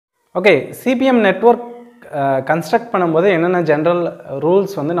Okay, CPM network construct பண்ணும்போது என்னென்ன general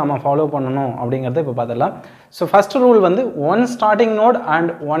rules வந்து நம்ம ஃபாலோ பண்ணணும் அப்படிங்கிறத இப்போ பார்த்துடலாம். ஸோ ஃபஸ்ட் ரூல் வந்து one starting note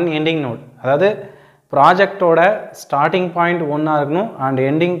and one ending note. அதாவது ப்ராஜெக்டோட ஸ்டார்டிங் பாயிண்ட் ஒன்றா இருக்கணும் அண்ட்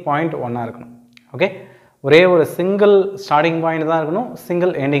எண்டிங் பாயிண்ட் ஒன்றா இருக்கணும். ஓகே, ஒரே ஒரு சிங்கிள் ஸ்டார்டிங் பாயிண்ட் தான் இருக்கணும்,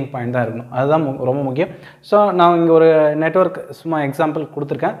 சிங்கிள் எண்டிங் பாயிண்ட் தான் இருக்கணும். அதுதான் ரொம்ப முக்கியம். ஸோ நான் இங்கே ஒரு நெட்வொர்க் சும்மா எக்ஸாம்பிள்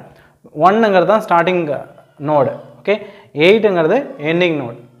கொடுத்துருக்கேன். 1ங்கிறது தான் starting node. Okay, 8ங்கிறது ending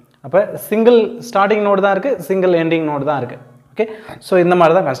node. அப்போ சிங்கிள் ஸ்டார்டிங் நோடு தான் இருக்குது, சிங்கிள் எண்டிங் நோடு தான் இருக்குது. ஓகே, ஸோ இந்த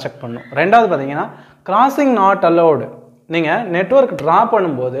மாதிரி தான் கன்ஸ்ட்ரக்ட் பண்ணணும். ரெண்டாவது பார்த்தீங்கன்னா கிராசிங் நாட் அலோடு. நீங்கள் நெட்வொர்க் ட்ரா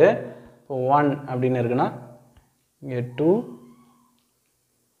பண்ணும்போது 1 அப்படின்னு இருக்குன்னா இங்கே 2,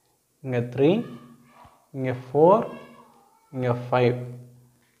 இங்கே 3, இங்கே 4, இங்கே 5,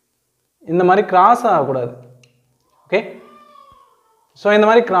 இந்த மாதிரி கிராஸ் ஆகக்கூடாது. ஓகே, ஸோ இந்த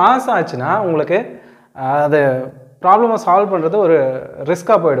மாதிரி கிராஸ் ஆச்சுன்னா உங்களுக்கு அது ப்ராப்ளமை சால்வ் பண்ணுறது ஒரு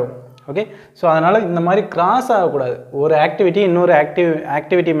ரிஸ்க்காக போயிடும். ஓகே, ஸோ அதனால் இந்த மாதிரி கிராஸ் ஆகக்கூடாது. ஒரு ஆக்டிவிட்டி இன்னொரு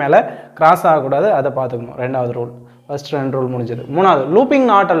ஆக்டிவிட்டி மேலே கிராஸ் ஆகக்கூடாது, அதை பார்த்துக்கணும். ரெண்டாவது ரூல். ஃபர்ஸ்ட் 2 ரூல் முடிஞ்சது. மூணாவது லூப்பிங்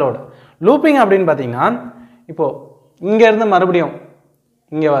நாட் அலோடு. லூப்பிங் அப்படின்னு பார்த்தீங்கன்னா இப்போது இங்கேருந்து மறுபடியும்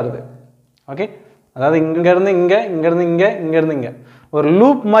இங்கே வருது. ஓகே, அதாவது இங்கேருந்து இங்கே, இங்கேருந்து இங்கே, இங்கேருந்து இங்கே ஒரு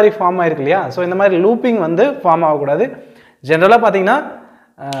லூப் மாதிரி ஃபார்ம் ஆகிருக்கு இல்லையா? ஸோ இந்த மாதிரி லூப்பிங் வந்து ஃபார்ம் ஆகக்கூடாது. ஜென்ரலாக பார்த்தீங்கன்னா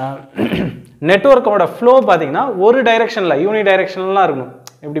நெட்வொர்க்கோட ஃப்ளோ பார்த்தீங்கன்னா ஒரு டைரெக்ஷனில் யூனி டைரெக்ஷன்லாம் இருக்கணும்.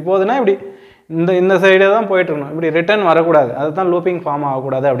 இப்படி போகுதுன்னா இப்படி இந்த சைடே தான் போயிட்டு இருக்கணும், இப்படி ரிட்டர்ன் வரக்கூடாது. அதுதான் லூப்பிங் ஃபார்ம்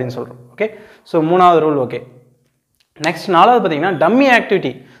ஆகக்கூடாது அப்படின்னு சொல்கிறோம். ஓகே, ஸோ மூணாவது ரூல். ஓகே, நெக்ஸ்ட் நாலாவது பார்த்தீங்கன்னா டம்மி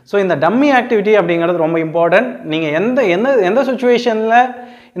ஆக்டிவிட்டி. ஸோ இந்த டம்மி ஆக்டிவிட்டி அப்படிங்கிறது ரொம்ப இம்பார்ட்டன்ட். நீங்கள் எந்த சுச்சுவேஷனில்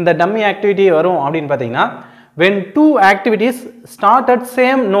இந்த டம்மி ஆக்டிவிட்டி வரும் அப்படின்னு பார்த்தீங்கன்னா when 2 activities start at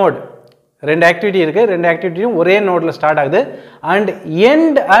same node. 2 activity இருக்குது, 2 ஆக்டிவிட்டியும் ஒரே நோடில் ஸ்டார்ட் ஆகுது and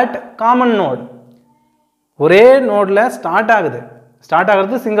end at common node. ஒரே நோடில் ஸ்டார்ட்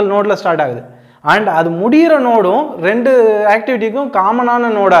ஆகுறது சிங்கிள் நோடில் ஸ்டார்ட் ஆகுது அண்ட் அது முடிகிற நோடும் 2 ஆக்டிவிட்டிக்கும்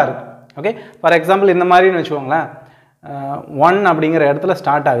காமனான நோடாக இருக்குது. ஓகே, ஃபார் எக்ஸாம்பிள் இந்த மாதிரின்னு வச்சுக்கோங்களேன். 1 அப்படிங்கிற இடத்துல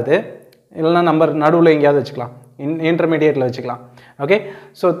ஸ்டார்ட் ஆகுது, இல்லைன்னா நம்பர் நடுவில் எங்கேயாவது வச்சுக்கலாம், இன்டர்மீடியேட்டில் வச்சுக்கலாம். ஓகே,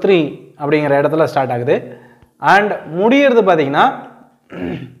 ஸோ 3 அப்படிங்கிற இடத்துல ஸ்டார்ட் ஆகுது அண்ட் முடியறது பார்த்தீங்கன்னா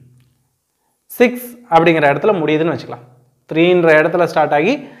 6 அப்படிங்கிற இடத்துல முடியுதுன்னு வச்சுக்கலாம். 3ன்ற இடத்துல ஸ்டார்ட்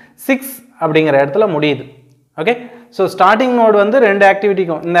ஆகி 6 அப்படிங்கிற இடத்துல முடியுது. ஓகே, ஸோ ஸ்டார்டிங் நோடு வந்து 2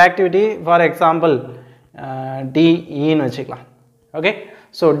 ஆக்டிவிட்டிக்கும், இந்த ஆக்டிவிட்டி ஃபார் எக்ஸாம்பிள் டிஇன்னு வச்சுக்கலாம். ஓகே,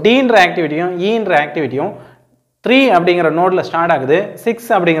 ஸோ டின்ற ஆக்டிவிட்டியும் ஈன்ற ஆக்டிவிட்டியும் 3 அப்படிங்கிற நோடில் ஸ்டார்ட் ஆகுது,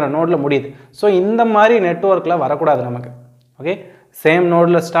 6 அப்படிங்கிற நோடில் முடியுது. ஸோ இந்த மாதிரி நெட்வொர்க்கில் வரக்கூடாது நமக்கு. ஓகே, சேம்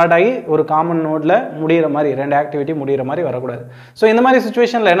நோடில் ஸ்டார்ட் ஆகி ஒரு காமன் நோடில் முடிகிற மாதிரி 2 ஆக்டிவிட்டி முடிகிற மாதிரி வரக்கூடாது. ஸோ இந்த மாதிரி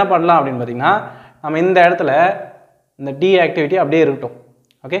சுச்சுவேஷனில் என்ன பண்ணலாம் அப்படின்னு பார்த்தீங்கன்னா நம்ம இந்த இடத்துல இந்த டி ஆக்டிவிட்டி அப்படியே இருக்கட்டும்.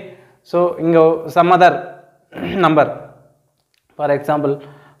 ஓகே, ஸோ இங்கே some other number for example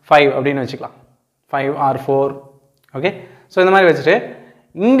 5 அப்படின்னு வச்சுக்கலாம், 5 or 4. ஓகே, ஸோ இந்த மாதிரி வச்சுட்டு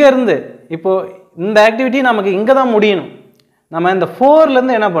இங்கேருந்து இப்போது இந்த ஆக்டிவிட்டி நமக்கு இங்கே தான் முடியணும். நம்ம இந்த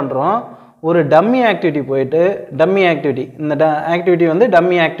 4லேருந்து என்ன பண்ணுறோம், ஒரு டம்மி ஆக்டிவிட்டி போயிட்டு டம்மி ஆக்டிவிட்டி, இந்த ஆக்டிவிட்டி வந்து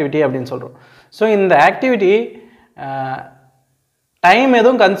டம்மி ஆக்டிவிட்டி அப்படின்னு சொல்கிறோம். ஸோ இந்த ஆக்டிவிட்டி டைம்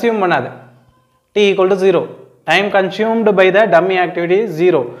எதுவும் கன்சியூம் பண்ணாது. t = 0. Time consumed by the dummy activity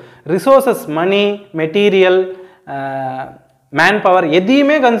 0. Resources, money, material, man power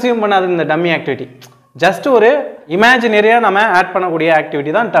எதையுமே கன்சியூம் பண்ணாது இந்த டம்மி ஆக்டிவிட்டி. ஜஸ்ட் ஒரு இமேஜினரியாக நம்ம ஆட் பண்ணக்கூடிய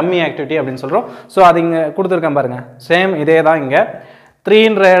ஆக்டிவிட்டி தான் டம்மி ஆக்டிவிட்டி அப்படின்னு சொல்கிறோம். ஸோ அது இங்கே கொடுத்துருக்கேன் பாருங்கள், சேம் இதே தான். இங்கே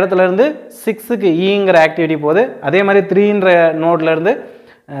 3ன்ற இடத்துலேருந்து 6க்கு ஈங்கிற ஆக்டிவிட்டி போகுது. அதே மாதிரி 3ன்ற நோட்லேருந்து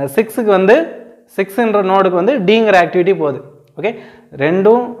 6க்கு வந்து 6ன்ற நோடுக்கு வந்து டிங்கிற ஆக்டிவிட்டி போகுது. ஓகே,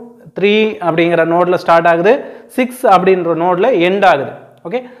 ரெண்டும் 3 அப்படிங்கிற நோடில் ஸ்டார்ட் ஆகுது, 6 அப்படின்ற நோடில் எண்ட் ஆகுது.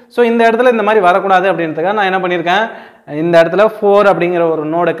 ஓகே, ஸோ இந்த இடத்துல இந்த மாதிரி வரக்கூடாது அப்படின்றதுக்காக நான் என்ன பண்ணியிருக்கேன், இந்த இடத்துல 4 அப்படிங்கிற ஒரு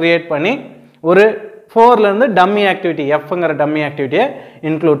நோடை க்ரியேட் பண்ணி ஒரு 4லேருந்து டம்மி ஆக்டிவிட்டி எஃப்ங்கிற டம்மி ஆக்டிவிட்டியை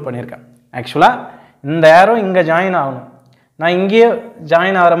இன்க்ளூட் பண்ணியிருக்கேன். ஆக்சுவலாக இந்த ஏரோ இங்கே ஜாயின் ஆகணும், நான் இங்கேயே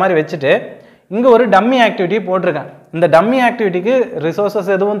ஜாயின் ஆகிற மாதிரி வச்சுட்டு இங்கே ஒரு டம்மி ஆக்டிவிட்டி போட்டிருக்கேன். இந்த டம்மி ஆக்டிவிட்டிக்கு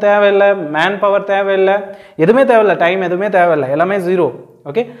ரிசோர்ஸஸ் எதுவும் தேவையில்லை, மேன் பவர் தேவையில்லை, எதுவுமே தேவையில்லை, டைம் எதுவுமே தேவையில்லை, எல்லாமே 0.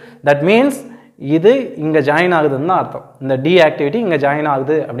 ஓகே, தட் மீன்ஸ் இது இங்கே ஜாயின் ஆகுதுன்னு தான் அர்த்தம். இந்த டி ஆக்டிவிட்டி இங்கே ஜாயின்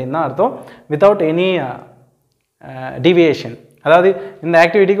ஆகுது அப்படின்னு தான் அர்த்தம், வித்தவுட் எனி டிவியேஷன். அதாவது இந்த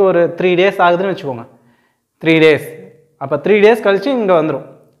ஆக்டிவிட்டிக்கு ஒரு 3 days ஆகுதுன்னு வச்சுக்கோங்க, 3 days, அப்போ 3 days கழித்து இங்கே வந்துடும்,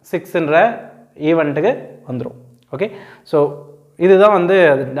 6ன்ற ஈவெண்ட்டுக்கு வந்துடும். ஓகே, ஸோ இதுதான் வந்து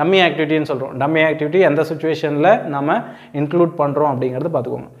டம்மி ஆக்டிவிட்டின்னு சொல்கிறோம். டம்மி ஆக்டிவிட்டி எந்த சுச்சுவேஷனில் நம்ம இன்க்ளூட் பண்ணுறோம் அப்படிங்கிறது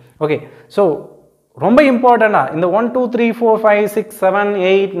பார்த்துக்கோங்க. ஓகே, ஸோ ரொம்ப இம்பார்ட்டண்ட்டாக இந்த 1 2 3 4 5 6 7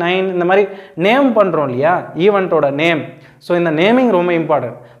 8 9 இந்த மாதிரி நேம் பண்ணுறோம் இல்லையா, ஈவெண்ட்டோட நேம். ஸோ இந்த நேமிங் ரொம்ப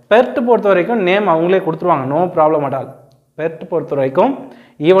இம்பார்ட்டன்ட். பெர்ட் பொறுத்த வரைக்கும் நேம் அவங்களே கொடுத்துருவாங்க, no problem at all. PERT பொறுத்த வரைக்கும்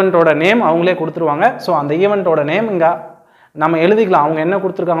ஈவெண்ட்டோட நேம் அவங்களே கொடுத்துருவாங்க. ஸோ அந்த ஈவெண்ட்டோட நேம் இங்கே நம்ம எழுதிக்கலாம், அவங்க என்ன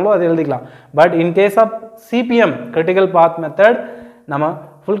கொடுத்துருக்காங்களோ அதை எழுதிக்கலாம். But in case of CPM critical path method நம்ம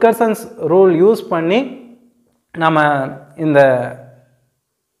ஃபுல்கர்சன்ஸ் ரூல் யூஸ் பண்ணி நம்ம இந்த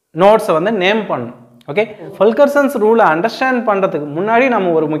நோட்ஸை வந்து நேம் பண்ணணும். ஓகே, ஃபுல்கர்சன்ஸ் ரூலை அண்டர்ஸ்டாண்ட் பண்ணுறதுக்கு முன்னாடி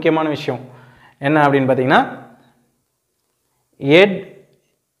நம்ம ஒரு முக்கியமான விஷயம் என்ன அப்படின்னு பார்த்தீங்கன்னா head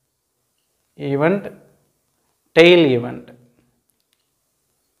event tail event.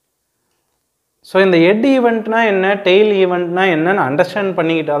 So இந்த ஹெட் ஈவெண்ட்னா என்ன, டெய்ல் ஈவெண்ட்னா என்னன்னு அண்டர்ஸ்டாண்ட்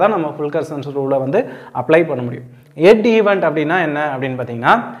பண்ணிக்கிட்டால் தான் நம்ம ஃபுல்கர்சன்ஸ் ரூலை வந்து அப்ளை பண்ண முடியும். ஹெட் ஈவெண்ட் அப்படின்னா என்ன அப்படின்னு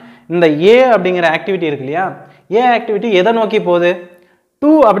பார்த்தீங்கன்னா இந்த ஏ அப்படிங்கிற ஆக்டிவிட்டி இருக்கு இல்லையா, ஏ ஆக்டிவிட்டி எதை நோக்கி போகுது,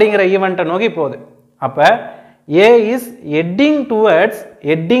 2 அப்படிங்கிற ஈவெண்ட்டை நோக்கி போகுது. அப்போ ஏ இஸ் ஹெட்டிங் டுவர்ட்ஸ்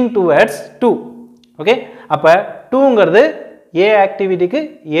 2. ஓகே, அப்போ 2ங்கிறது ஏ ஆக்டிவிட்டிக்கு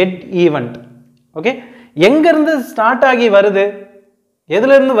ஹெட் ஈவெண்ட். ஓகே, எங்கேருந்து ஸ்டார்ட் ஆகி வருது,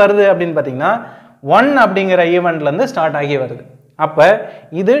 எதுலேருந்து வருது அப்படின்னு பார்த்தீங்கன்னா 1 அப்படிங்கிற ஈவெண்ட்லேருந்து ஸ்டார்ட் ஆகி வருது. அப்போ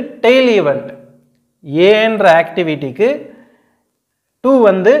இது டெய்ல் ஈவெண்ட். ஏன்ற ஆக்டிவிட்டிக்கு 2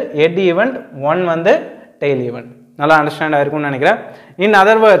 வந்து ஹெட் ஈவெண்ட், 1 வந்து டெய்ல் ஈவெண்ட். நல்லா அண்டர்ஸ்டாண்ட் ஆயிருக்கும்னு நினைக்கிறேன். இன்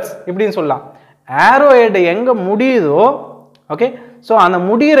அதர் வேர்ட்ஸ் இப்படின்னு சொல்லலாம், ஆரோ ஹெட் எங்கே முடியுதோ, ஓகே, ஸோ அந்த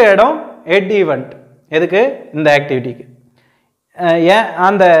முடிகிற இடம் ஹெட் ஈவெண்ட். எதுக்கு, இந்த ஆக்டிவிட்டிக்கு. ஏன்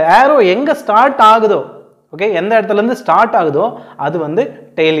அந்த ஆரோ எங்கே ஸ்டார்ட் ஆகுதோ, ஓகே, எந்த இடத்துலேருந்து ஸ்டார்ட் ஆகுதோ அது வந்து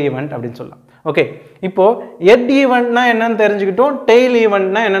டெய்ல் ஈவெண்ட் அப்படின்னு சொல்லலாம். ஓகே, இப்போது ஹெட் ஈவெண்ட்னா என்னன்னு தெரிஞ்சுக்கிட்டோம், டெய்ல்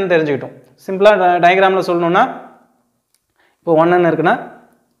ஈவெண்ட்னா என்னன்னு தெரிஞ்சுக்கிட்டோம். சிம்பிளாக டயக்ராமில் சொல்லணும்னா இப்போ 1 இருக்குன்னா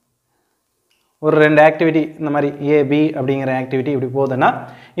ஒரு 2 ஆக்டிவிட்டி இந்த மாதிரி ஏபி அப்படிங்கிற ஆக்டிவிட்டி இப்படி போகுதுன்னா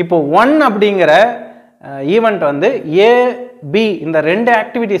இப்போ 1 அப்படிங்கிற ஈவெண்ட் வந்து ஏபி இந்த 2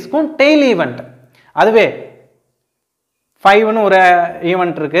 ஆக்டிவிட்டீஸ்க்கும் டெய்ல் ஈவெண்ட். அதுவே 5ன்னு ஒரு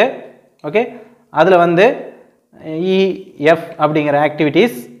ஈவெண்ட் இருக்கு. ஓகே, அதில் வந்து இஎஃப் அப்படிங்கிற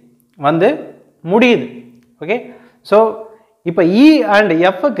ஆக்டிவிட்டீஸ் வந்து முடியுது. ஓகே, ஸோ இப்போ இ அண்ட்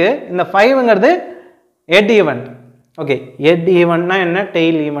எஃப்க்கு இந்த 5ங்கிறது ஹெட் ஈவெண்ட். ஓகே, ஹெட் ஈவெண்ட்னா என்ன,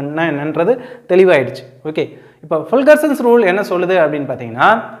 டெய்ல் ஈவெண்ட்னா என்னன்றது தெளிவாயிடுச்சு. ஓகே, இப்போ ஃபுல்கர்சன்ஸ் ரூல் என்ன சொல்லுது அப்படின்னு பார்த்தீங்கன்னா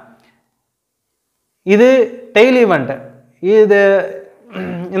இது டெய்ல் ஈவெண்ட், இது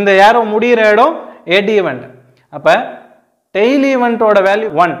இந்த ஏரோ முடிகிற இடம் ஹெட் ஈவெண்ட். அப்போ டெய்ல் ஈவெண்ட்டோட வேல்யூ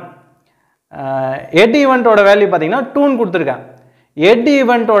 1, ஹெட் ஈவெண்ட்டோட வேல்யூ பார்த்தீங்கன்னா 2ன்னு கொடுத்துருக்காங்க. ஹெட்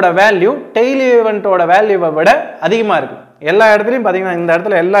ஈவெண்ட்டோட வேல்யூ டெய்ல் ஈவெண்ட்டோட வேல்யூவை விட அதிகமாக இருக்குது. எல்லா இடத்துலையும் பார்த்தீங்கன்னா இந்த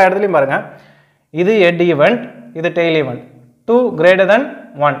இடத்துல எல்லா இடத்துலையும் பாருங்கள், இது ஹெட் ஈவெண்ட், இது டெய்ல் ஈவெண்ட். 2 greater than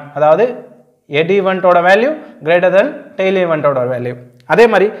 1, அதாவது head ஈவெண்ட்டோட value greater than tail ஈவெண்ட்டோட value. அதே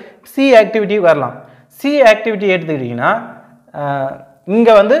மாதிரி சி ஆக்டிவிட்டி வரலாம். சி ஆக்டிவிட்டி எடுத்துக்கிட்டிங்கன்னா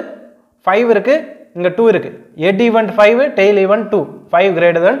இங்கே வந்து 5 இருக்குது, இங்கே 2 இருக்குது. Head event 5, tail event 2, 5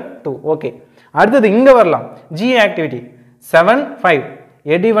 greater than 2. Okay, அடுத்தது இங்கே வரலாம். ஜி ஆக்டிவிட்டி 7, 5,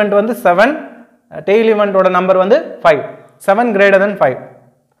 ஹெட் ஈவெண்ட் வந்து 7, டெய்ல் ஈவெண்ட்டோட நம்பர் வந்து 5, 7 greater than 5.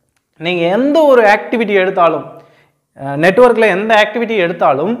 நீங்கள் எந்த ஒரு ஆக்டிவிட்டி எடுத்தாலும், நெட்வொர்க்கில் எந்த ஆக்டிவிட்டி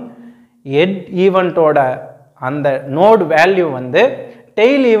எடுத்தாலும் ஹெட் ஈவெண்ட்டோட அந்த நோட் வேல்யூ வந்து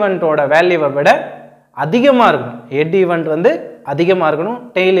டெய்ல் ஈவெண்ட்டோட வேல்யூவை விட அதிகமாக இருக்கணும். ஹெட் ஈவெண்ட் வந்து அதிகமாக இருக்கணும்,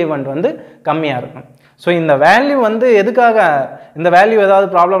 டெய்ல் ஈவெண்ட் வந்து கம்மியாக இருக்கணும். ஸோ இந்த வேல்யூ வந்து எதுக்காக, இந்த வேல்யூ ஏதாவது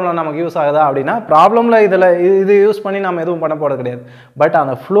ப்ராப்ளமில் நமக்கு யூஸ் ஆகுதா அப்படின்னா ப்ராப்ளமில் இது யூஸ் பண்ணி நம்ம எதுவும் பண்ண போகிறது கிடையாது. பட்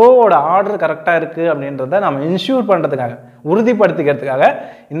அந்த ஃப்ளோவோட ஆர்டர் கரெக்டாக இருக்குது அப்படின்றத நம்ம இன்ஷூர் பண்ணுறதுக்காக, உறுதிப்படுத்திக்கிறதுக்காக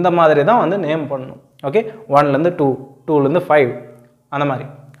இந்த மாதிரி தான் வந்து நேம் பண்ணணும். ஓகே, 1லேருந்து 2, 2லேருந்து 5 அந்த மாதிரி.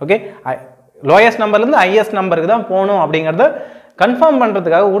 ஓகே, லோயஸ்ட் நம்பர்லேருந்து ஹையஸ்ட் நம்பருக்கு தான் போகணும் அப்படிங்கிறத கன்ஃபார்ம்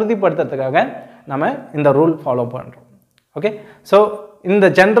பண்ணுறதுக்காக, உறுதிப்படுத்துறதுக்காக நம்ம இந்த ரூல் ஃபாலோ பண்ணுறோம். ஓகே, ஸோ இந்த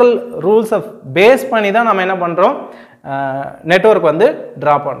ஜென்ரல் ரூல்ஸை பேஸ் பண்ணி தான் நம்ம என்ன பண்ணுறோம், நெட்வொர்க் வந்து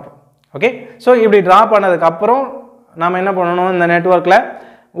ட்ரா பண்ணுறோம். ஓகே, ஸோ இப்படி ட்ரா பண்ணதுக்கப்புறம் நம்ம என்ன பண்ணணும், இந்த நெட்வொர்க்கில்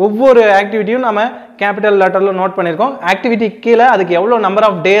ஒவ்வொரு ஆக்டிவிட்டியும் நம்ம கேபிட்டல் லெட்டரில் நோட் பண்ணியிருக்கோம். ஆக்டிவிட்டி கீழே அதுக்கு எவ்வளோ நம்பர்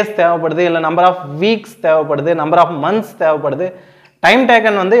ஆஃப் டேஸ் தேவைப்படுது, இல்லை நம்பர் ஆஃப் வீக்ஸ் தேவைப்படுது, நம்பர் ஆஃப் மந்த்ஸ் தேவைப்படுது, டைம்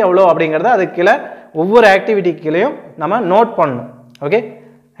டேக்கன் வந்து எவ்வளோ அப்படிங்கிறத அதுக்கு கீழே ஒவ்வொரு ஆக்டிவிட்டி கீழேயும் நம்ம நோட் பண்ணணும். ஓகே,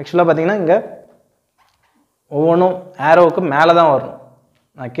 ஆக்சுவலாக பார்த்தீங்கன்னா இங்கே ஒவ்வொன்றும் ஆரோவுக்கு மேலே தான் வரணும்.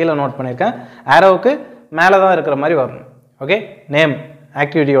 நான் கீழே நோட் பண்ணியிருக்கேன், ஆரோவுக்கு மேலே தான் இருக்கிற மாதிரி வரணும். Okay, name,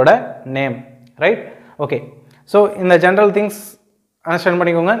 ஆக்டிவிட்டியோட name, right? Okay, so இந்த ஜென்ரல் திங்ஸ் அண்டர்ஸ்டாண்ட்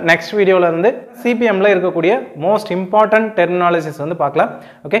பண்ணிக்கோங்க. நெக்ஸ்ட் வீடியோவில் இருந்து சிபிஎம்மில் இருக்கக்கூடிய மோஸ்ட் இம்பார்ட்டன்ட் டெர்மினாலஜிஸ் வந்து பார்க்கலாம்.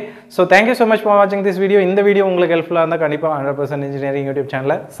 Okay, so thank you so much for வாட்சிங் திஸ் வீடியோ. இந்த வீடியோ உங்களுக்கு ஹெல்ப்ஃபுல்லாக இருந்தால் கண்டிப்பாக 100% இன்ஜினியரிங் யூடியூப்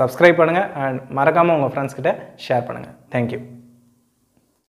சேனலை சப்ஸ்கிரைப் பண்ணுங்கள் அண்ட் மறக்காமல் உங்கள் ஃப்ரெண்ட்ஸ் கிட்ட ஷேர் பண்ணுங்கள். தேங்க்யூ.